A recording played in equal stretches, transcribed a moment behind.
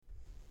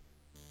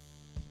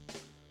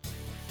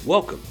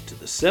Welcome to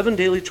the 7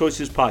 Daily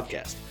Choices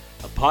Podcast,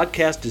 a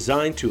podcast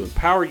designed to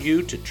empower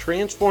you to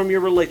transform your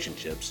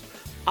relationships,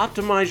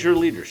 optimize your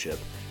leadership,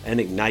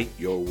 and ignite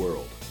your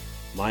world.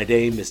 My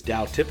name is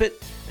Dow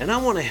Tippett, and I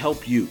want to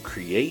help you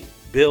create,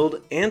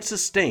 build, and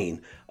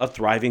sustain a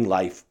thriving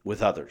life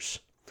with others.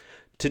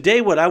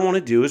 Today, what I want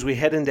to do as we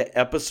head into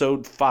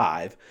episode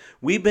 5,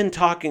 we've been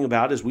talking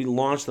about, as we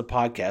launch the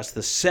podcast,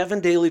 the 7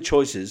 daily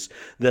choices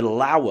that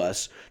allow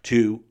us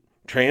to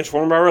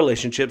transform our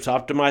relationships,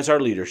 optimize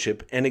our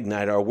leadership, and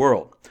ignite our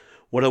world.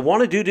 What I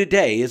want to do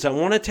today is I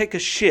want to take a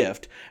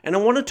shift and I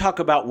want to talk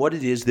about what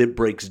it is that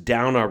breaks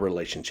down our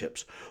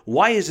relationships.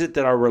 Why is it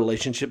that our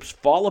relationships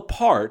fall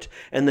apart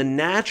and the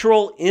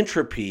natural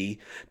entropy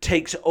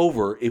takes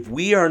over if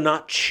we are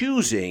not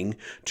choosing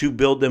to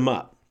build them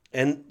up?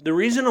 And the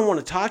reason I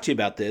want to talk to you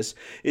about this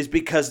is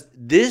because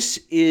this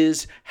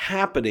is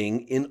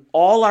happening in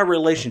all our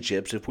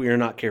relationships if we are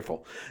not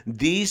careful.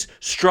 These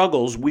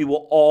struggles we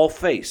will all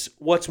face.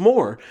 What's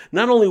more,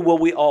 not only will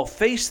we all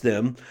face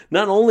them,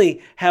 not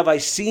only have I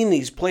seen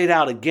these played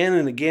out again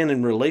and again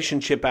in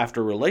relationship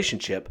after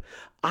relationship,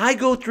 I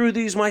go through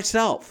these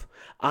myself.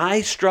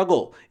 I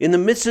struggle. In the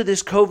midst of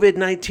this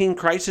COVID-19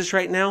 crisis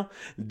right now,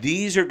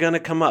 these are going to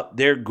come up.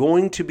 They're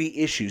going to be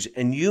issues,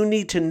 and you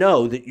need to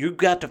know that you've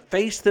got to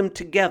face them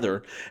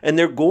together, and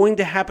they're going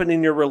to happen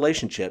in your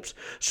relationships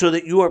so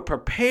that you are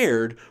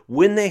prepared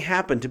when they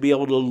happen to be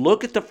able to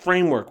look at the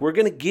framework we're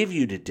going to give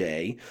you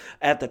today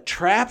at the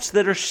traps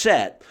that are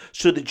set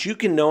so that you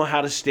can know how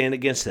to stand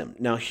against them.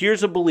 Now,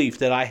 here's a belief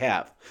that I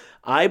have.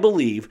 I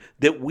believe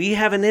that we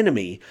have an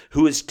enemy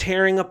who is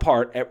tearing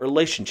apart at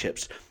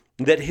relationships,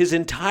 that his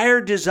entire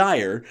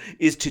desire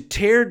is to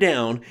tear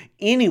down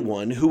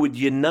anyone who would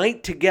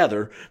unite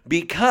together,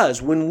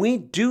 because when we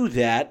do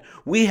that,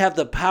 we have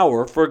the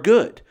power for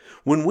good.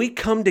 When we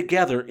come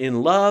together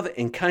in love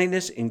and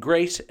kindness and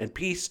grace and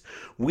peace,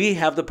 we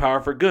have the power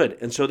for good.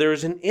 And so there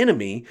is an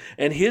enemy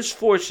and his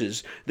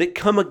forces that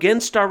come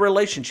against our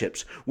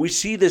relationships. We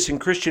see this in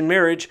Christian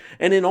marriage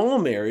and in all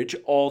marriage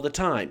all the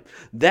time.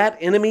 That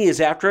enemy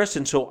is after us,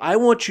 and so I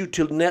want you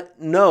to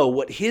know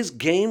what his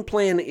game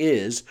plan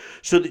is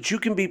so that you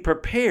can be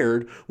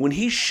prepared when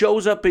he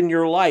shows up in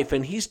your life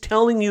and he's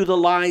telling you the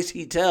lies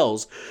he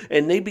tells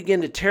and they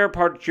begin to tear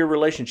apart your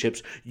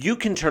relationships. You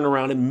can turn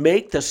around and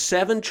make the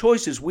 7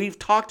 choices we've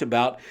talked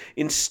about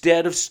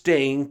instead of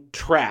staying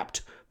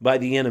trapped by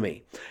the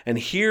enemy. And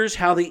here's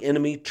how the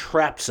enemy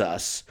traps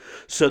us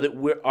so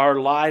that our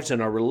lives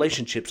and our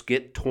relationships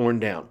get torn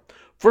down.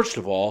 First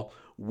of all,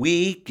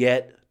 we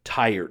get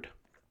tired.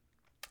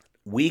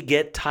 We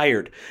get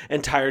tired,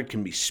 and tired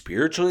can be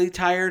spiritually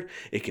tired,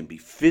 it can be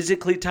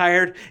physically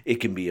tired,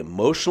 it can be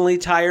emotionally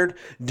tired.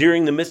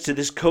 During the midst of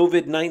this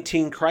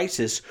COVID-19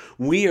 crisis,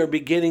 we are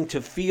beginning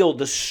to feel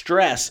the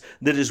stress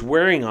that is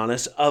wearing on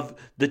us of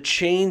the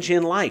change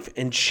in life,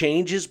 and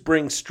changes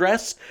bring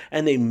stress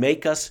and they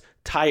make us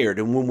tired.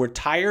 And when we're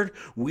tired,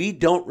 we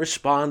don't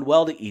respond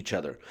well to each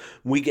other.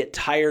 We get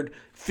tired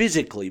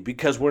physically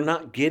because we're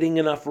not getting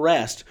enough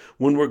rest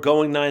when we're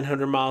going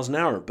 900 miles an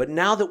hour. But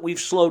now that we've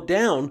slowed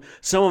down,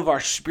 some of our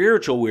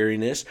spiritual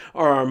weariness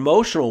or our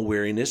emotional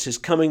weariness is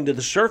coming to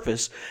the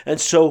surface. And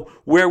so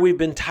where we've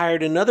been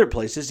tired in other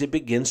places, it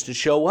begins to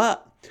show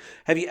up.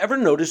 Have you ever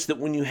noticed that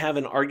when you have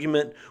an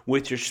argument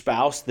with your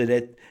spouse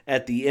that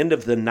at the end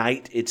of the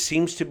night, it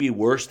seems to be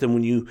worse than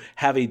when you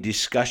have a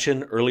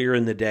discussion earlier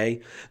in the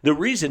day? The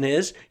reason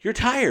is you're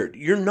tired.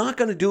 You're not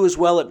going to do as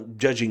well at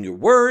judging your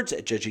words,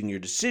 at judging your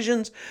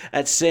decisions,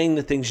 at saying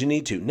the things you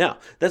need to. Now,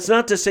 that's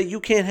not to say you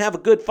can't have a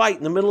good fight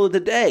in the middle of the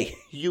day.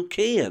 You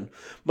can.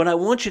 But I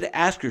want you to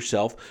ask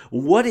yourself,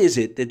 what is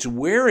it that's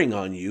wearing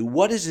on you?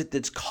 What is it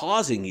that's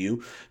causing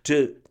you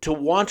to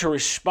want to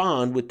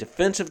respond with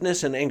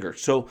defensiveness and anger?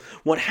 So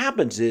what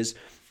happens is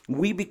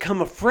we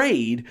become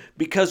afraid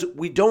because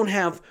we don't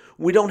have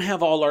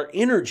all our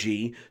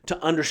energy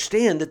to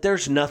understand that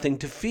there's nothing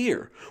to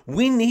fear.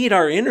 We need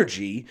our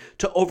energy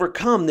to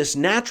overcome this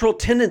natural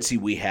tendency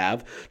we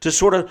have to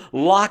sort of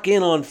lock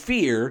in on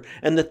fear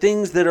and the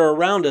things that are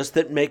around us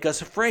that make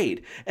us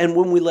afraid. And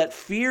when we let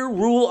fear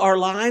rule our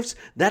lives,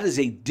 that is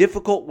a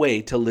difficult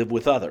way to live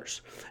with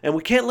others. And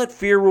we can't let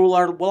fear rule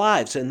our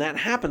lives. And that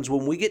happens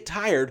when we get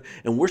tired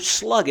and we're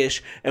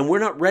sluggish and we're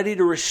not ready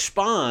to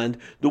respond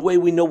the way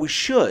we know we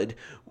should.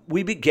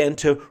 We begin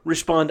to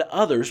respond to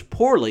others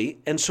poorly,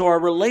 and so our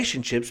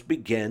relationships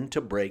begin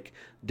to break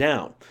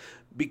down.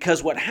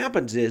 Because what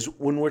happens is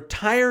when we're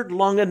tired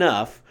long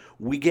enough,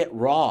 we get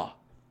raw.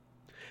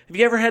 Have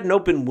you ever had an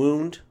open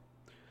wound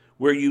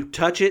where you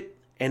touch it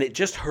and it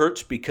just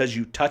hurts because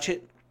you touch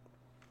it?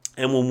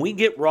 And when we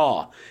get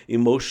raw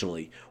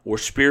emotionally or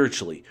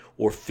spiritually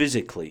or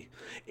physically,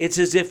 it's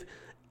as if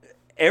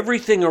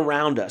everything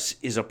around us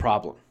is a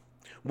problem.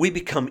 We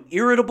become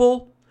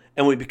irritable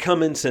and we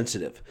become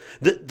insensitive.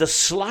 The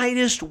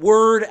slightest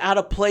word out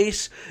of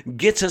place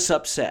gets us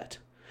upset.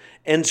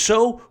 And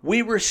so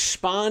we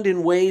respond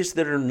in ways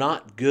that are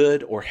not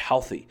good or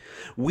healthy.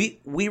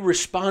 We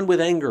respond with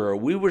anger, or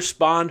we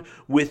respond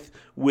with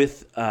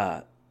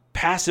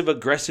passive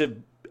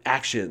aggressive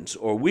actions,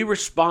 or we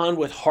respond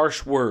with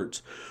harsh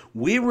words.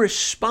 We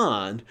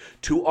respond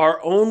to our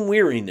own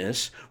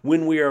weariness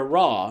when we are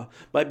raw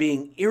by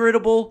being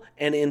irritable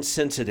and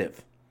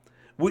insensitive.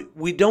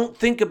 We don't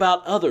think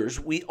about others.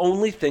 We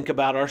only think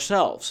about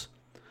ourselves.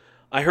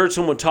 I heard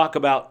someone talk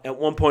about at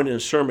one point in a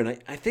sermon,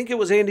 I think it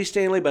was Andy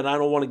Stanley, but I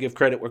don't want to give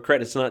credit where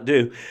credit's not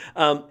due.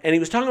 And he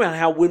was talking about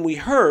how when we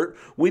hurt,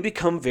 we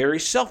become very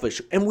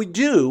selfish. And we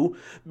do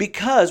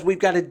because we've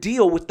got to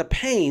deal with the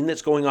pain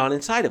that's going on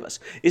inside of us.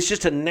 It's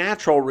just a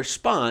natural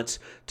response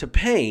to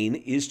pain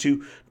is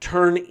to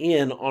turn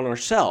in on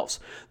ourselves.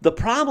 The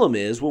problem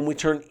is when we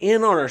turn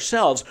in on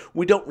ourselves,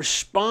 we don't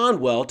respond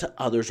well to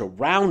others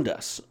around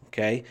us.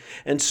 Okay.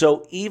 And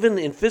so even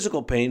in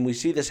physical pain, we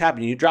see this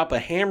happen. You drop a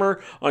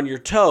hammer on your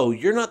toe,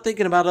 you're not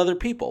thinking about other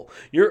people.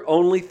 You're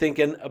only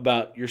thinking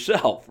about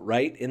yourself,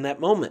 right? In that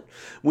moment.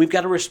 We've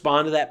got to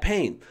respond to that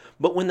pain.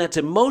 But when that's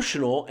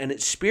emotional and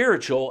it's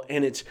spiritual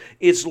and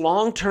it's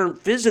long-term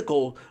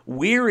physical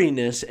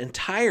weariness and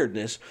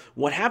tiredness,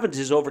 what happens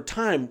is over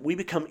time, we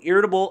become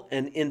irritable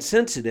and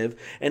insensitive,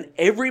 and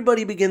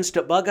everybody begins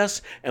to bug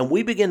us, and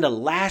we begin to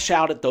lash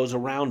out at those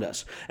around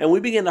us, and we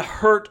begin to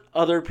hurt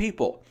other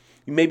people.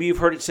 Maybe you've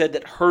heard it said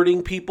that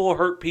hurting people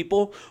hurt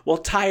people. Well,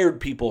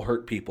 tired people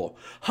hurt people.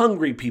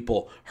 Hungry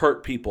people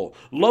hurt people.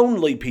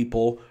 Lonely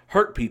people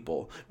hurt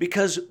people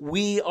because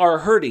we are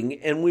hurting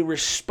and we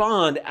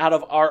respond out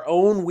of our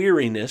own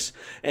weariness.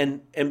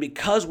 And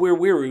because we're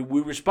weary,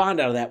 we respond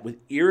out of that with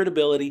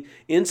irritability,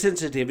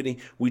 insensitivity.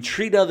 We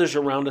treat others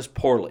around us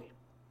poorly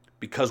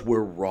because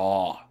we're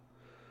raw.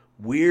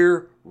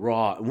 We're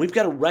raw, and we've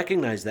got to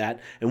recognize that,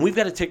 and we've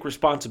got to take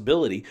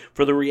responsibility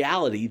for the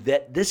reality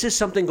that this is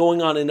something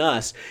going on in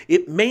us.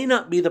 It may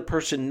not be the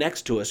person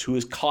next to us who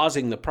is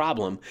causing the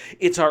problem.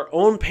 Is our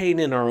own pain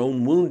and our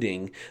own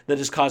wounding that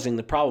is causing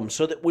the problem,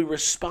 so that we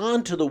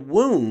respond to the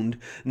wound,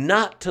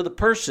 not to the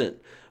person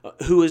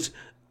who is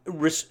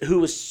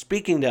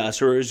speaking to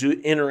us or is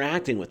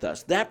interacting with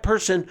us. That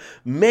person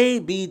may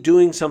be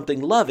doing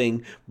something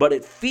loving, but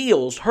it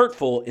feels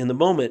hurtful in the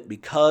moment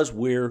because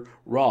we're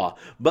raw.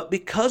 But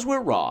because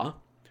we're raw,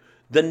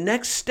 the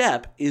next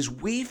step is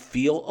we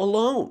feel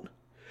alone.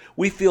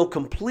 We feel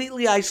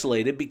completely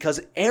isolated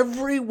because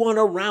everyone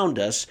around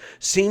us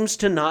seems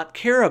to not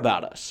care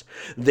about us.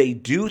 They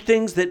do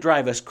things that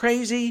drive us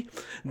crazy.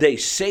 They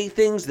say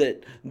things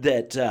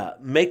that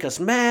make us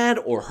mad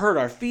or hurt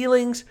our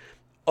feelings.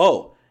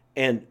 Oh,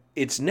 and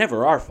it's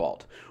never our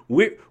fault.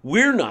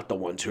 We're not the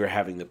ones who are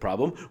having the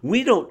problem.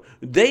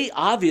 They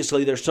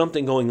obviously there's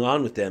something going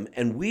on with them,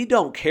 and we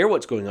don't care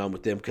what's going on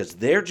with them because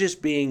they're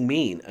just being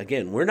mean.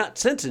 Again, we're not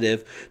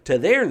sensitive to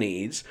their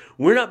needs.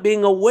 We're not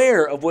being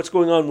aware of what's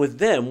going on with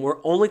them.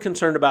 We're only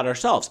concerned about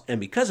ourselves. And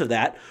because of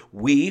that,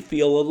 we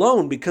feel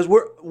alone because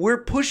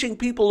we're pushing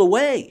people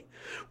away.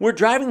 We're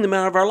driving them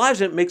out of our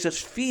lives, and it makes us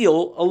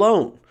feel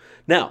alone.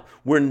 Now,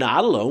 we're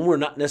not alone. We're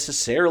not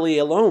necessarily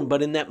alone,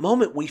 but in that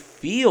moment, we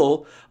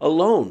feel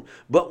alone.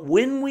 But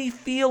when we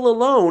feel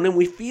alone and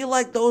we feel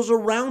like those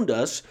around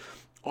us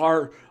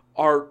are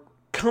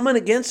coming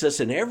against us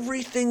and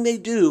everything they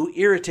do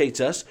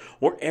irritates us,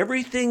 or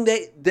everything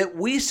that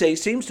we say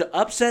seems to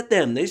upset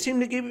them, they seem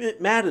to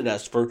get mad at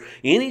us for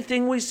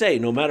anything we say,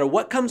 no matter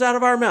what comes out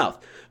of our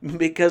mouth,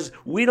 because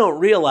we don't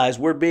realize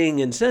we're being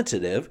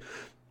insensitive,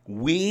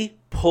 we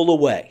pull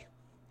away.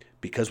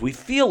 Because we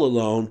feel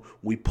alone,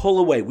 we pull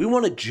away. We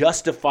want to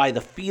justify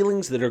the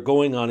feelings that are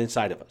going on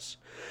inside of us.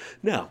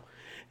 Now,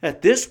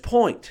 at this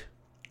point,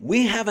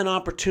 we have an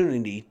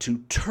opportunity to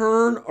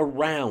turn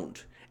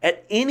around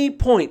at any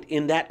point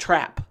in that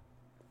trap.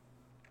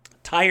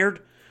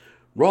 Tired,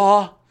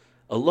 raw,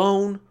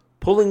 alone,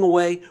 pulling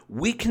away,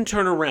 we can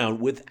turn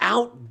around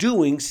without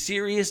doing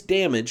serious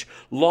damage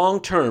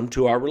long-term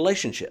to our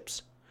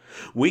relationships.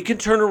 We can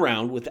turn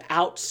around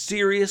without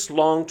serious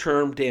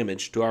long-term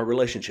damage to our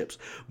relationships.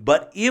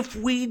 But if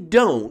we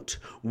don't,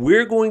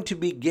 we're going to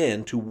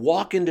begin to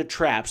walk into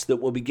traps that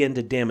will begin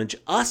to damage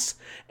us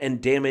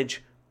and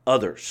damage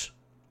others.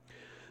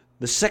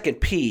 The second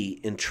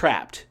P in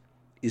trapped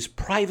is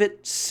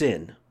private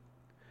sin.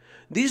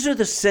 These are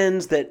the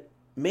sins that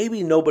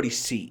maybe nobody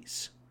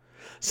sees.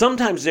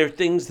 Sometimes they're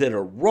things that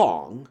are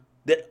wrong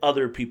that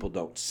other people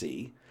don't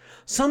see.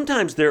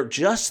 Sometimes they're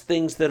just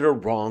things that are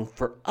wrong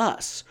for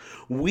us.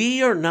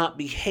 We are not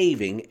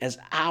behaving as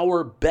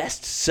our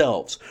best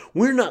selves.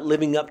 We're not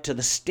living up to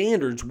the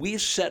standards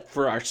we've set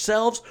for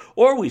ourselves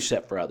or we've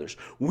set for others.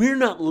 We're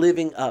not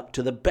living up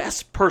to the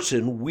best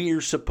person we're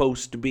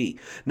supposed to be.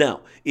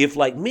 Now, if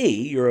like me,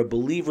 you're a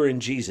believer in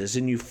Jesus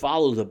and you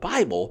follow the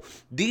Bible,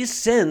 these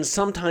sins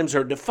sometimes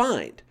are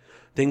defined.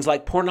 Things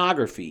like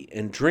pornography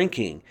and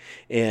drinking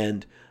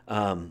and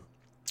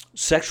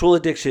sexual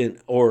addiction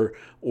or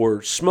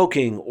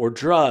smoking or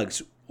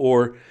drugs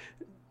or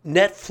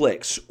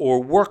Netflix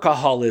or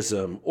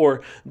workaholism,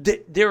 or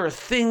there are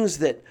things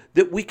that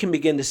we can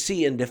begin to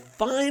see and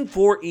define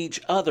for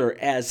each other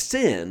as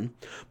sin.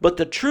 But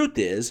the truth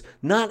is,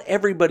 not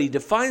everybody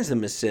defines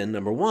them as sin,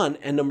 number one.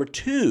 And number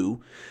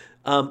two,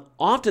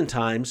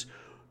 oftentimes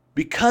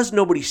Because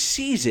nobody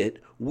sees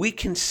it, we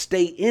can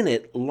stay in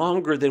it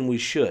longer than we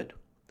should.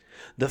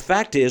 The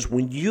fact is,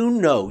 when you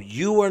know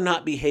you are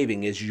not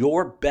behaving as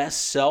your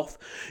best self,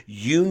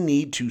 you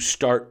need to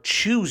start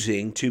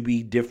choosing to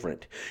be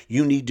different.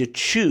 You need to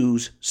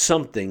choose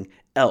something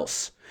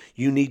else.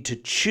 You need to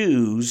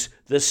choose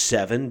the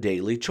 7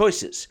 daily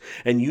choices.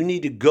 And you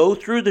need to go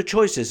through the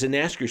choices and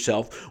ask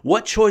yourself,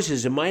 what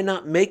choices am I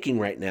not making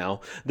right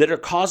now that are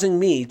causing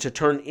me to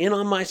turn in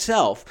on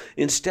myself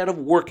instead of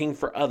working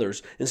for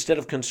others, instead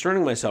of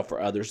concerning myself for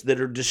others,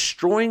 that are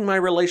destroying my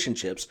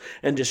relationships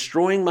and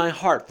destroying my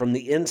heart from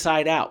the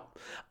inside out?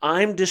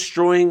 I'm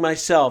destroying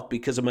myself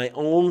because of my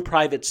own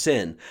private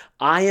sin.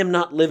 I am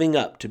not living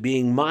up to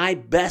being my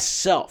best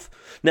self.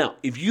 Now,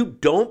 if you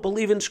don't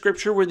believe in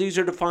Scripture where these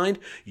are defined,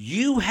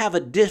 you have a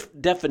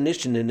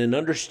definition and an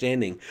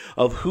understanding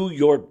of who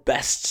your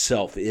best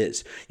self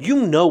is.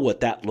 You know what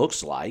that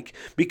looks like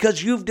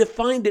because you've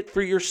defined it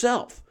for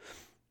yourself.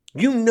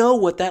 You know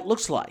what that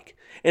looks like.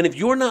 And if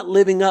you're not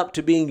living up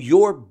to being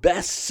your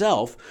best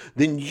self,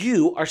 then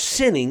you are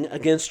sinning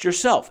against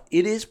yourself.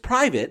 It is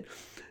private.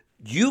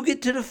 You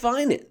get to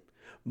define it.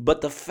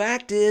 But the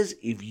fact is,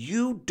 if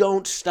you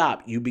don't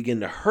stop, you begin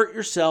to hurt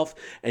yourself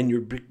and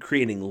you're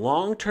creating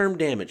long-term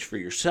damage for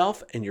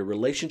yourself and your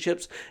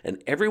relationships,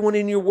 and everyone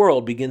in your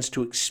world begins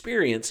to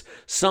experience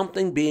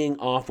something being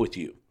off with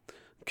you.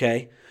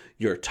 Okay?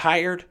 You're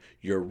tired,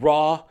 you're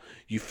raw,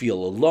 you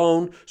feel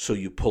alone, so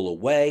you pull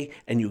away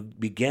and you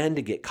begin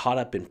to get caught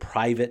up in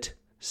private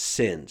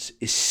sins,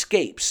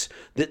 escapes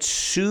that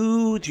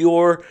soothe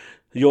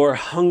your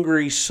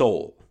hungry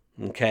soul.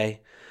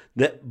 Okay?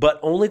 But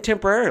only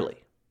temporarily.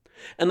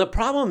 And the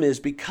problem is,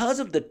 because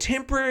of the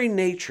temporary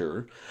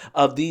nature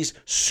of these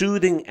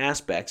soothing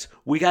aspects,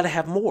 we got to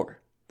have more.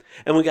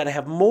 And we got to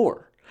have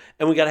more.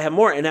 And we got to have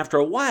more. And after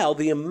a while,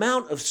 the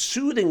amount of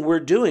soothing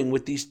we're doing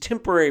with these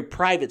temporary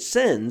private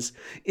sins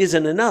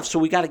isn't enough. So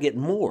we got to get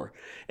more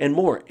and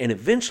more. And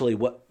eventually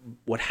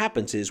what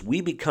happens is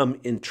we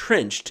become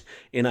entrenched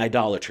in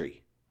idolatry.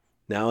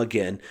 Now,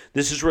 again,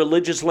 this is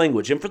religious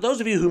language. And for those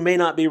of you who may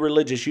not be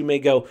religious, you may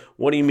go,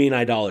 what do you mean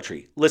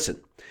idolatry?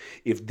 Listen,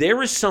 if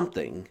there is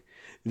something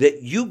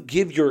that you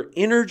give your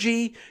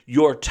energy,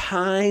 your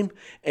time,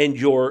 and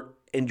your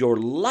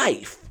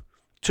life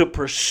to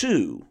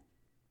pursue,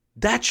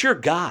 that's your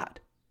God.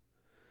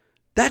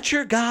 That's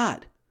your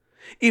God.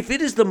 If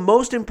it is the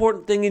most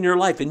important thing in your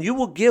life and you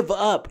will give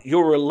up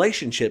your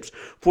relationships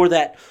for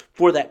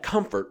that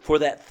comfort, for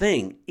that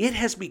thing, it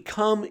has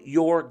become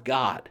your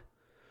God.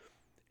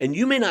 And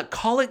you may not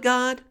call it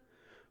God,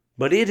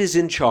 but it is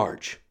in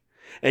charge.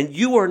 And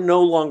you are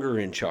no longer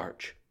in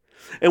charge.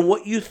 And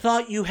what you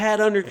thought you had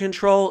under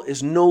control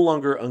is no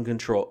longer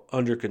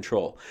under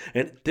control.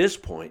 And at this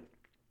point,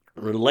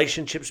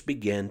 relationships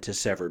begin to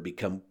sever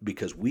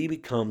because we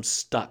become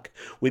stuck.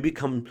 We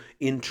become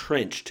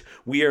entrenched.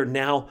 We are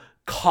now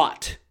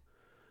caught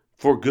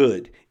for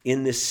good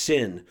in this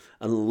sin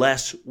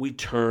unless we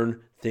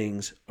turn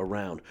things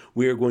around.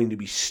 We are going to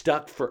be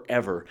stuck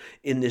forever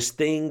in this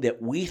thing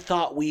that we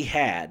thought we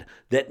had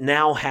that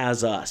now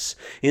has us,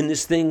 in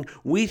this thing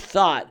we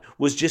thought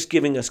was just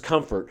giving us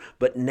comfort,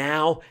 but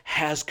now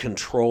has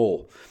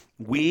control.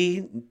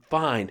 We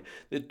find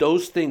that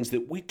those things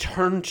that we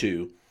turn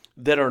to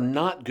that are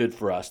not good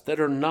for us, that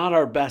are not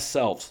our best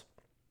selves,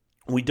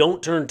 we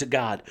don't turn to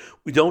God.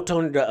 We don't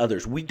turn to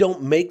others. We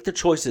don't make the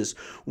choices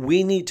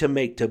we need to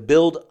make to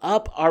build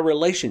up our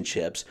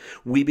relationships.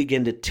 We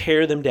begin to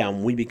tear them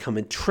down. We become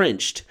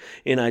entrenched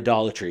in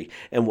idolatry.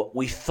 And what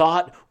we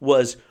thought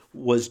was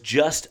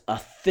just a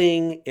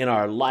thing in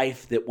our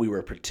life that we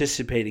were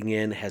participating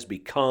in has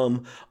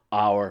become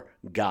our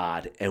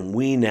God. And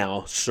we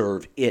now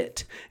serve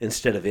it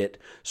instead of it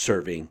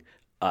serving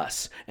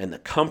us. And the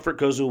comfort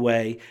goes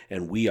away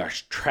and we are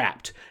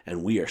trapped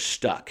and we are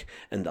stuck.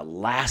 And the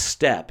last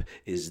step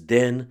is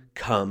then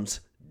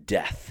comes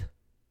death.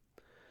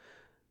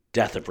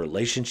 Death of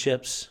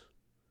relationships,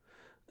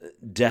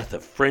 death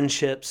of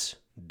friendships,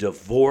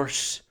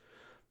 divorce,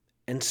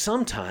 and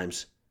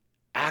sometimes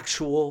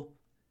actual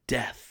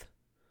death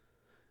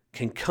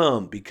can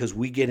come because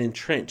we get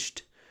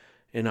entrenched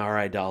in our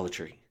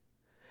idolatry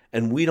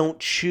and we don't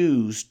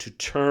choose to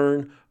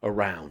turn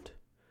around.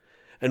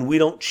 And we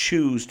don't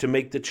choose to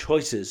make the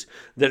choices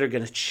that are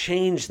going to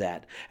change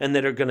that and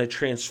that are going to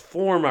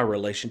transform our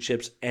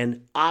relationships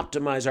and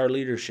optimize our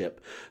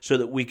leadership so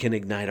that we can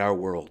ignite our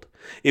world.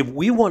 If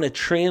we want to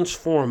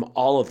transform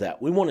all of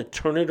that, we want to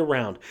turn it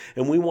around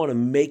and we want to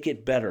make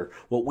it better,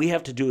 what we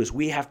have to do is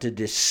we have to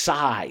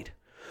decide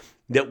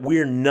that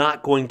we're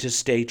not going to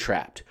stay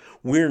trapped.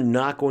 We're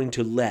not going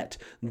to let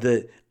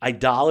the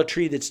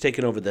idolatry that's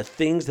taken over, the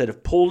things that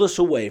have pulled us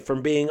away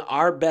from being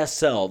our best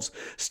selves,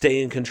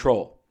 stay in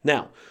control.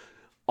 Now,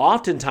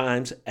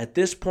 oftentimes at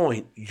this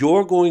point,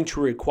 you're going to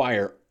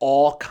require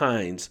all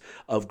kinds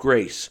of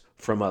grace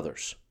from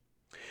others.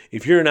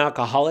 If you're an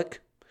alcoholic,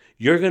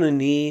 you're going to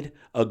need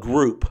a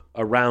group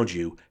around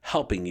you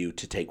helping you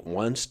to take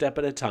one step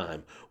at a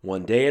time,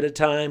 one day at a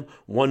time,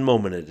 one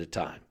moment at a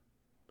time,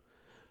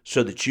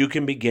 so that you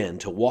can begin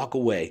to walk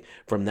away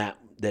from that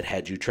that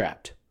had you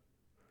trapped.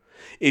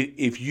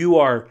 If you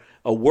are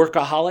a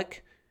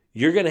workaholic,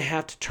 you're going to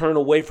have to turn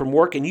away from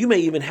work, and you may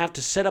even have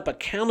to set up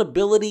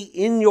accountability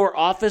in your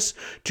office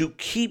to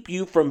keep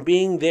you from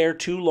being there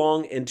too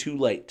long and too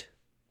late.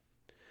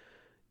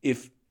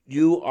 If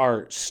you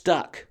are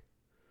stuck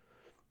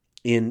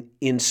in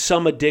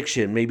some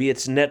addiction, maybe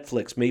it's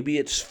Netflix, maybe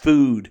it's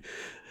food,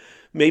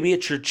 maybe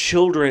it's your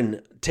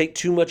children take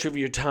too much of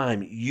your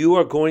time, you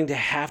are going to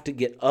have to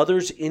get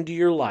others into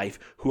your life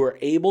who are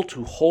able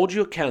to hold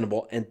you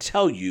accountable and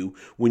tell you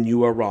when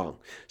you are wrong.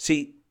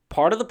 See,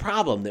 part of the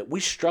problem that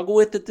we struggle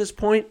with at this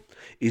point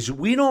is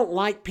we don't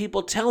like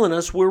people telling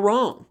us we're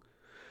wrong.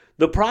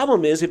 The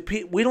problem is if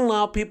we don't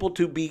allow people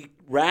to be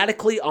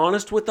radically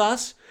honest with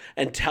us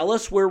and tell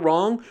us we're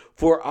wrong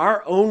for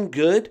our own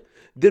good,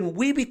 then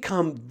we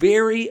become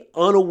very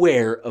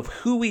unaware of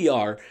who we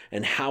are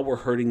and how we're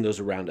hurting those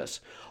around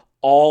us.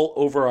 All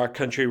over our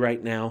country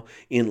right now,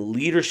 in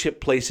leadership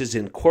places,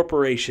 in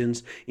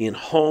corporations, in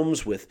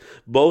homes with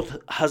both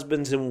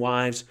husbands and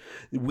wives,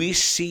 we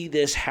see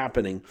this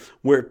happening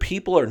where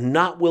people are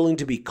not willing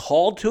to be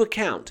called to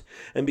account.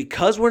 And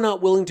because we're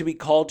not willing to be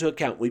called to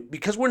account,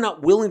 because we're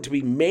not willing to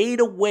be made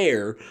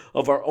aware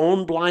of our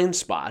own blind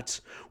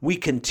spots, we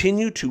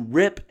continue to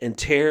rip and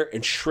tear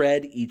and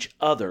shred each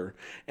other,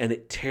 and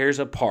it tears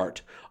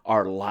apart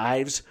our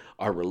lives,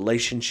 our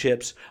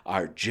relationships,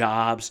 our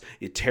jobs.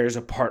 It tears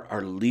apart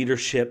our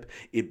leadership.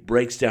 It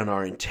breaks down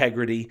our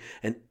integrity,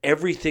 and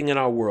everything in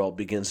our world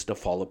begins to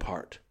fall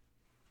apart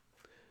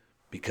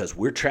because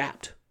we're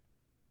trapped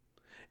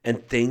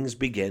and things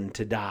begin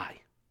to die.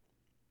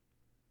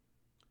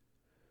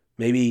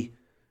 Maybe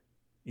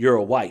you're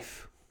a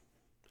wife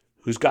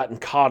who's gotten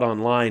caught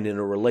online in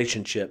a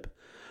relationship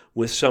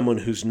with someone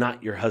who's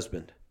not your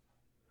husband.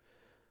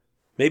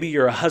 Maybe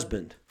you're a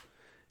husband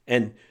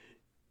and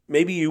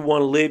maybe you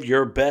want to live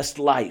your best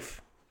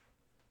life.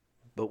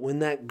 But when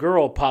that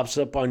girl pops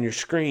up on your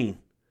screen,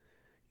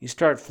 you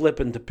start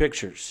flipping to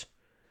pictures.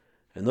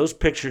 And those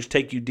pictures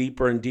take you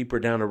deeper and deeper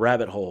down a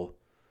rabbit hole.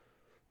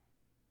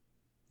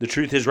 The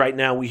truth is right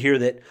now we hear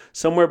that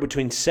somewhere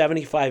between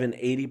 75 and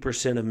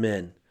 80% of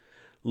men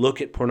look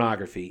at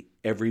pornography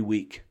every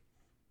week.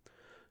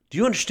 Do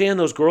you understand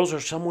those girls are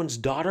someone's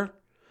daughter?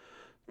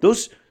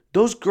 Those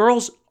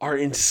girls are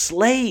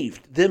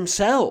enslaved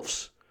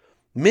themselves.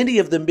 Many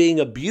of them being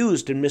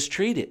abused and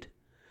mistreated.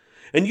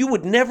 And you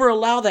would never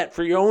allow that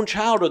for your own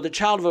child or the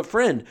child of a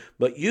friend.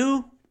 But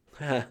you,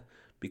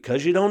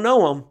 because you don't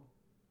know them,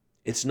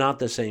 it's not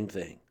the same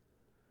thing.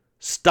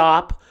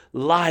 Stop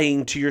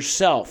lying to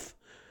yourself.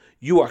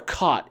 You are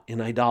caught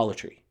in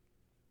idolatry.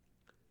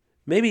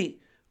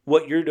 Maybe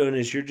what you're doing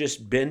is you're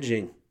just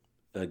binging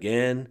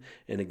again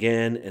and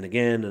again and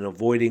again and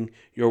avoiding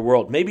your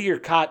world. Maybe you're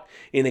caught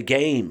in a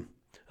game,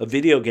 a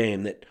video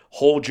game that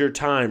holds your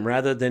time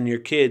rather than your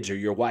kids or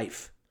your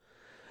wife.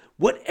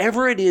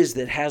 Whatever it is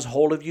that has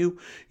hold of you,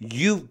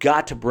 you've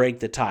got to break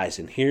the ties.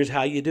 And here's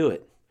how you do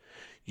it.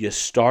 You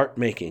start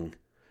making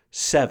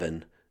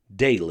 7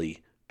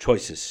 daily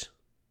choices.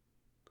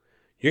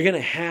 You're going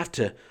to have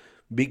to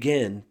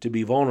begin to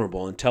be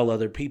vulnerable and tell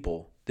other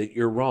people that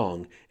you're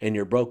wrong and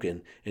you're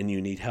broken and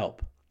you need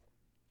help.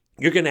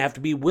 You're going to have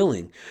to be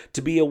willing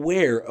to be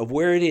aware of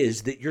where it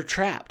is that you're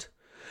trapped,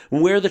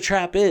 where the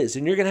trap is,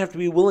 and you're going to have to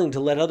be willing to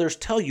let others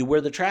tell you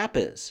where the trap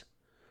is.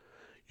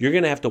 You're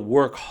going to have to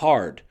work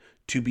hard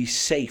to be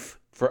safe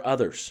for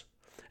others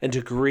and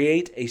to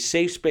create a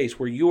safe space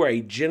where you are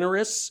a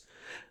generous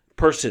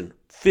person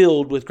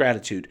filled with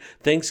gratitude.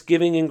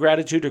 Thanksgiving and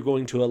gratitude are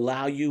going to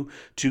allow you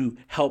to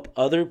help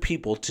other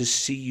people to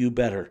see you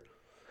better.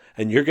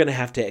 And you're going to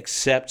have to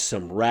accept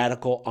some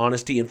radical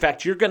honesty. In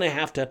fact, you're going to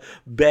have to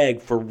beg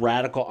for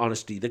radical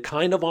honesty, the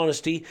kind of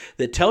honesty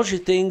that tells you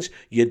things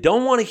you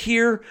don't want to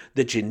hear,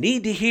 that you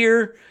need to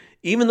hear,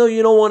 even though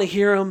you don't want to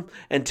hear them,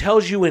 and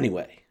tells you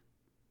anyway.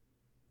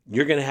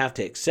 You're going to have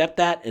to accept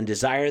that and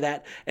desire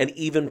that and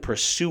even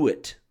pursue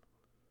it.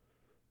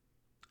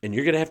 And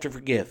you're going to have to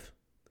forgive.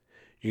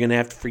 You're going to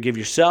have to forgive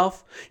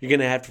yourself. You're going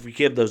to have to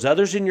forgive those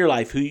others in your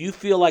life who you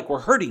feel like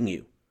were hurting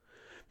you.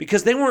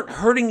 Because they weren't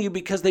hurting you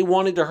because they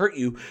wanted to hurt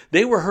you.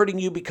 They were hurting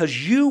you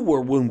because you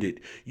were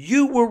wounded.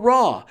 You were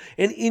raw.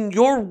 And in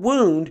your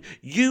wound,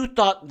 you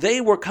thought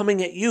they were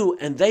coming at you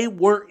and they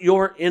weren't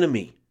your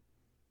enemy.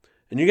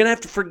 And you're going to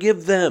have to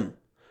forgive them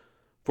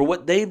for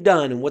what they've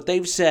done and what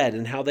they've said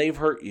and how they've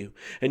hurt you.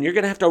 And you're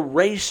going to have to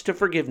race to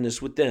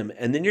forgiveness with them.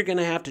 And then you're going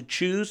to have to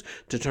choose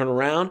to turn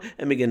around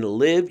and begin to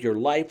live your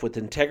life with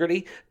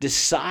integrity.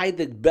 Decide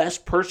the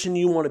best person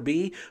you want to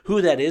be,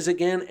 who that is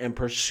again, and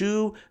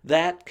pursue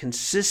that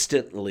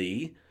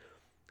consistently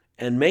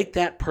and make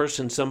that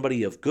person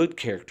somebody of good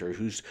character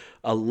who's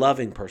a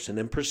loving person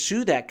and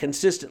pursue that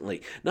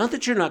consistently. Not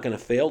that you're not going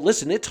to fail.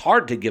 Listen, it's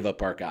hard to give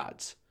up our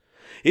gods.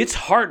 It's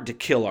hard to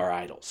kill our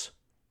idols.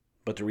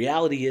 But the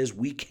reality is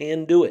we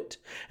can do it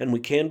and we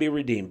can be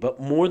redeemed.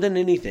 But more than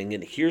anything,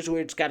 and here's where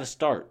it's got to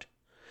start,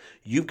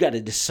 you've got to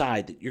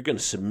decide that you're going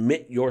to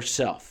submit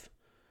yourself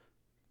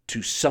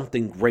to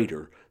something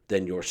greater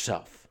than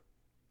yourself.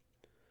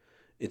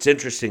 It's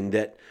interesting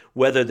that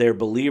whether they're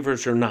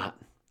believers or not,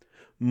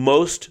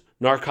 most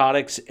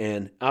Narcotics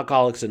and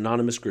Alcoholics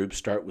Anonymous groups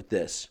start with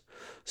this.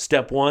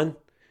 Step one,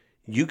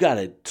 you got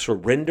to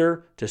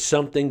surrender to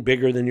something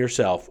bigger than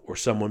yourself or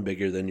someone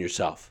bigger than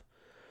yourself.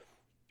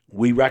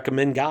 We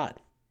recommend God.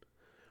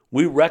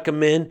 We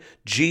recommend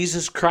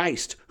Jesus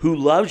Christ, who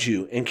loves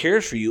you and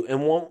cares for you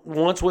and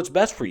wants what's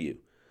best for you.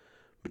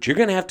 But you're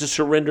going to have to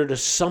surrender to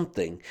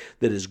something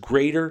that is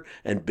greater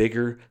and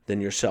bigger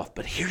than yourself.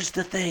 But here's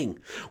the thing.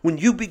 When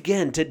you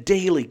begin to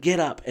daily get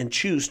up and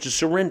choose to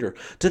surrender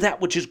to that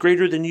which is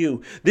greater than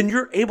you, then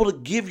you're able to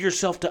give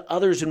yourself to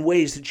others in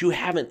ways that you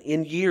haven't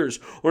in years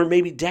or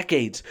maybe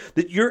decades.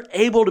 That you're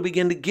able to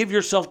begin to give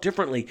yourself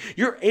differently.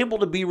 You're able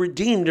to be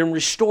redeemed and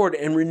restored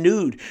and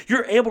renewed.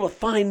 You're able to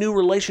find new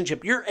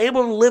relationship. You're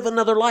able to live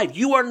another life.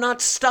 You are not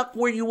stuck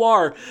where you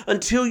are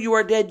until you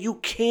are dead. You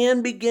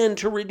can begin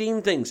to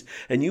redeem things.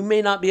 And you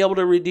may not be able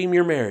to redeem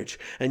your marriage,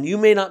 and you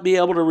may not be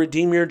able to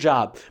redeem your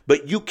job,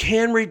 but you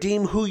can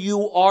redeem who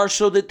you are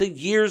so that the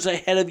years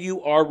ahead of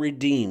you are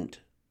redeemed.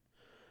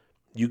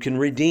 You can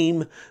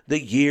redeem the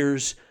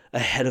years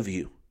ahead of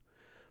you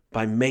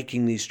by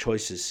making these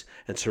choices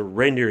and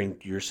surrendering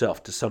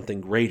yourself to something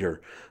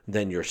greater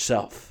than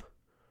yourself.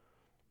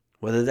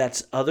 Whether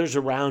that's others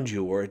around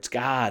you, or it's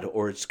God,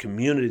 or it's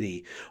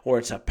community, or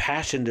it's a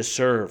passion to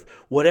serve,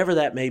 whatever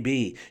that may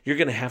be, you're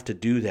going to have to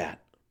do that.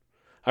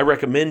 I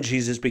recommend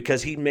Jesus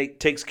because he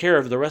takes care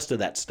of the rest of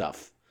that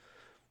stuff.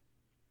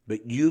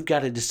 But you've got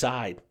to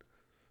decide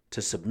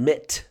to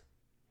submit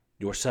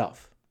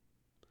yourself,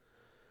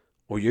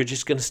 or you're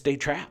just going to stay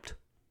trapped.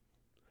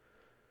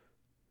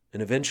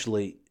 And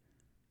eventually,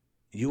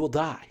 you will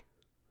die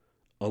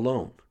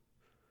alone,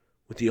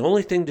 with the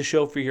only thing to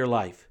show for your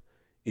life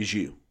is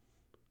you.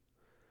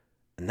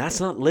 And that's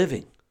not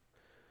living.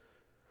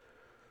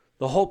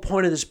 The whole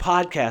point of this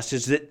podcast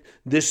is that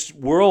this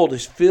world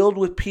is filled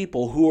with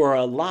people who are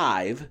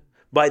alive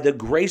by the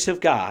grace of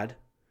God,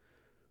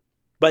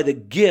 by the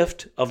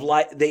gift of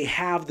life. They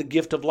have the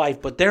gift of life,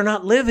 but they're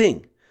not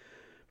living,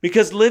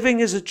 because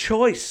living is a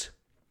choice,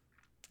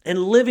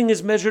 and living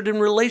is measured in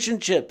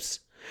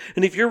relationships.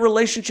 And if your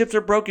relationships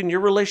are broken,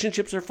 your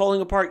relationships are falling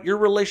apart, your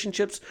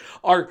relationships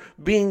are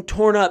being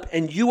torn up,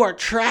 and you are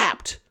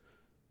trapped,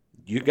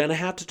 you're going to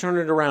have to turn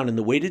it around. And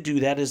the way to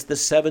do that is the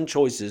 7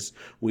 choices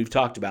we've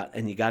talked about.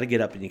 And you got to get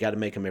up and you got to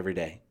make them every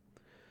day.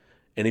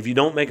 And if you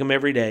don't make them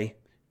every day,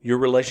 your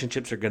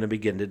relationships are going to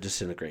begin to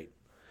disintegrate.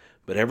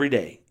 But every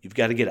day, you've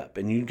got to get up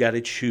and you've got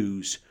to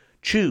choose.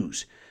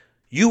 Choose.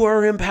 You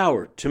are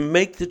empowered to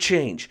make the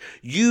change.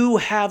 You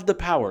have the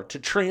power to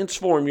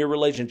transform your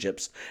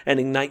relationships and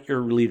ignite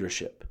your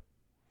leadership.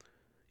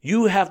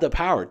 You have the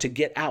power to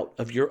get out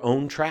of your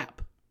own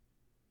trap.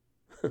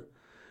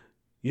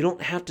 You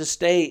don't have to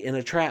stay in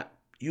a trap.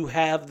 You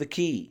have the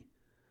key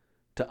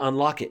to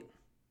unlock it.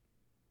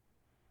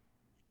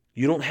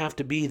 You don't have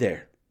to be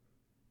there.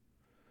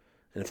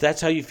 And if that's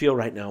how you feel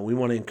right now, we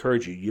want to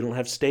encourage you. You don't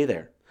have to stay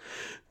there.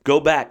 Go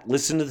back,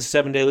 listen to the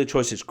 7 Daily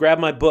Choices. Grab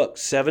my book,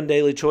 7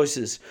 Daily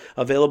Choices,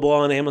 available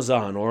on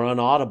Amazon or on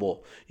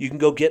Audible. You can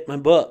go get my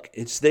book.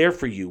 It's there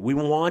for you. We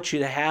want you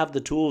to have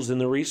the tools and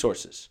the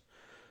resources.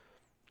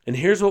 And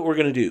here's what we're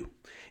going to do.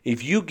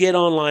 If you get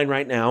online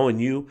right now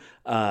and you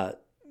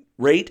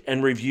rate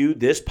and review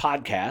this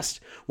podcast,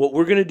 what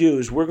we're going to do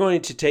is we're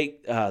going to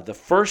take the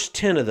first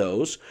 10 of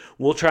those.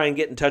 We'll try and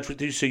get in touch with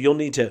you. So you'll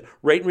need to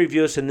rate and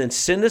review us and then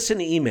send us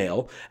an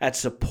email at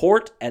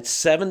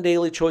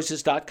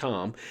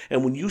support@7dailychoices.com.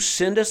 And when you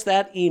send us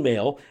that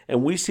email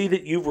and we see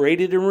that you've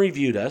rated and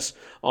reviewed us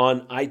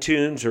on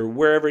iTunes or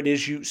wherever it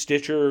is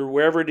Stitcher or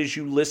wherever it is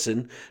you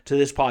listen to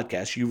this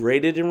podcast, you've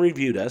rated and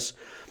reviewed us,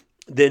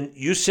 then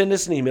you send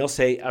us an email,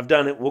 say, I've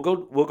done it. We'll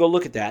go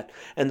look at that.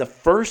 And the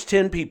first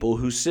 10 people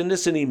who send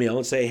us an email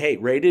and say, hey,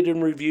 rated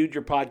and reviewed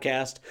your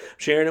podcast,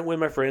 sharing it with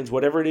my friends,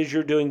 whatever it is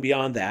you're doing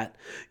beyond that,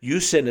 you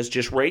send us,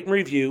 just rate and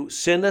review,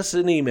 send us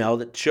an email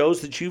that shows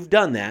that you've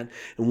done that,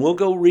 and we'll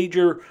go read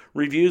your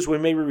reviews. We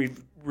may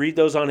read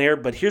those on air,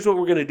 but here's what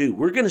we're going to do.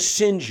 We're going to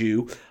send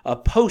you a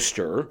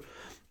poster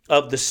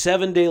of the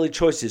 7 daily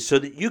choices so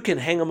that you can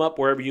hang them up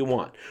wherever you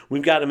want.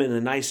 We've got them in a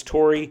nice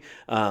Tory.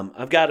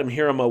 I've got them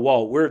here on my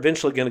wall. We're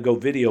eventually going to go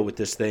video with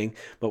this thing,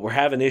 but we're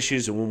having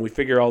issues, and when we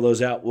figure all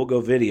those out, we'll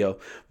go video.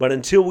 But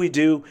until we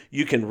do,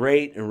 you can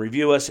rate and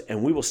review us,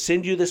 and we will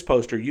send you this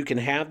poster. You can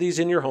have these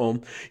in your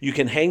home. You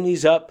can hang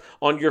these up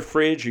on your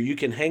fridge, or you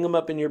can hang them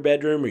up in your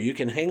bedroom, or you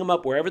can hang them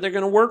up wherever they're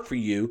going to work for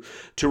you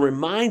to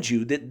remind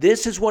you that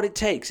this is what it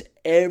takes.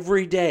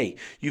 Every day,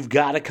 you've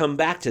got to come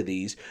back to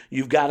these.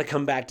 You've got to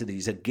come back to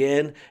these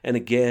again and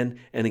again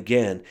and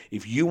again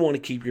if you want to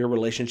keep your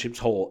relationships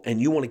whole and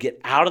you want to get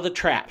out of the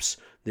traps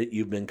that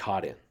you've been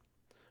caught in.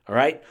 All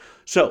right?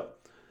 So,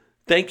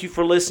 thank you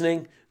for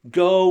listening.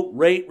 Go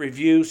rate,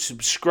 review,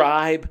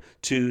 subscribe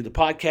to the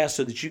podcast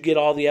so that you get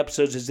all the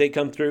episodes as they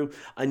come through.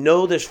 I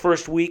know this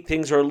first week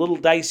things are a little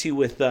dicey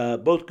with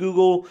both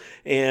Google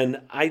and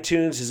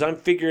iTunes as I'm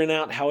figuring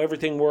out how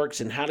everything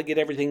works and how to get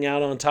everything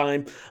out on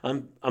time.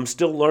 I'm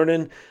still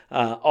learning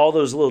all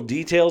those little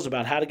details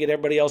about how to get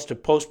everybody else to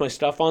post my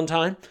stuff on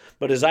time.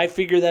 But as I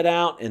figure that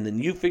out and then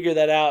you figure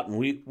that out and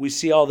we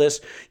see all this,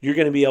 you're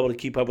going to be able to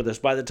keep up with us.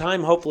 By the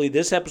time hopefully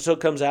this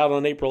episode comes out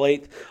on April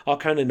 8th, I'll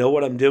kind of know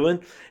what I'm doing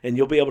and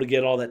you'll be able to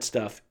get all that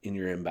stuff in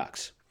your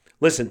inbox.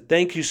 Listen,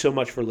 thank you so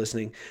much for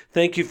listening.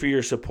 Thank you for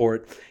your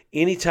support.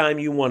 Anytime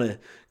you want to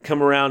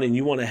come around and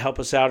you want to help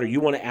us out or you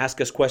want to ask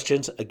us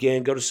questions,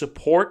 again, go to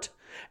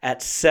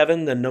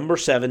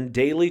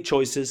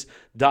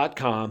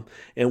support@7dailychoices.com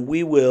and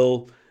we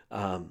will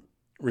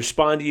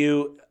respond to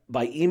you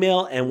by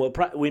email, and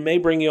we may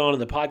bring you on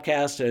the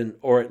podcast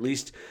or at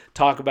least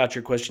talk about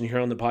your question here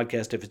on the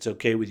podcast if it's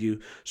okay with you,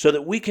 so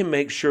that we can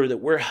make sure that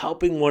we're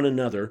helping one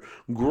another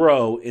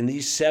grow in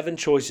these 7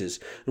 choices,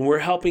 and we're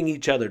helping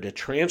each other to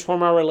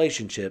transform our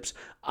relationships,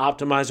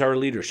 optimize our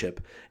leadership,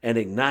 and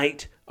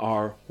ignite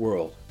our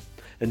world.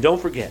 And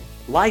don't forget,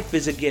 life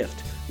is a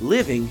gift,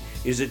 living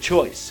is a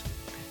choice,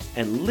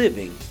 and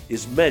living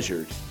is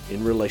measured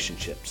in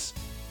relationships.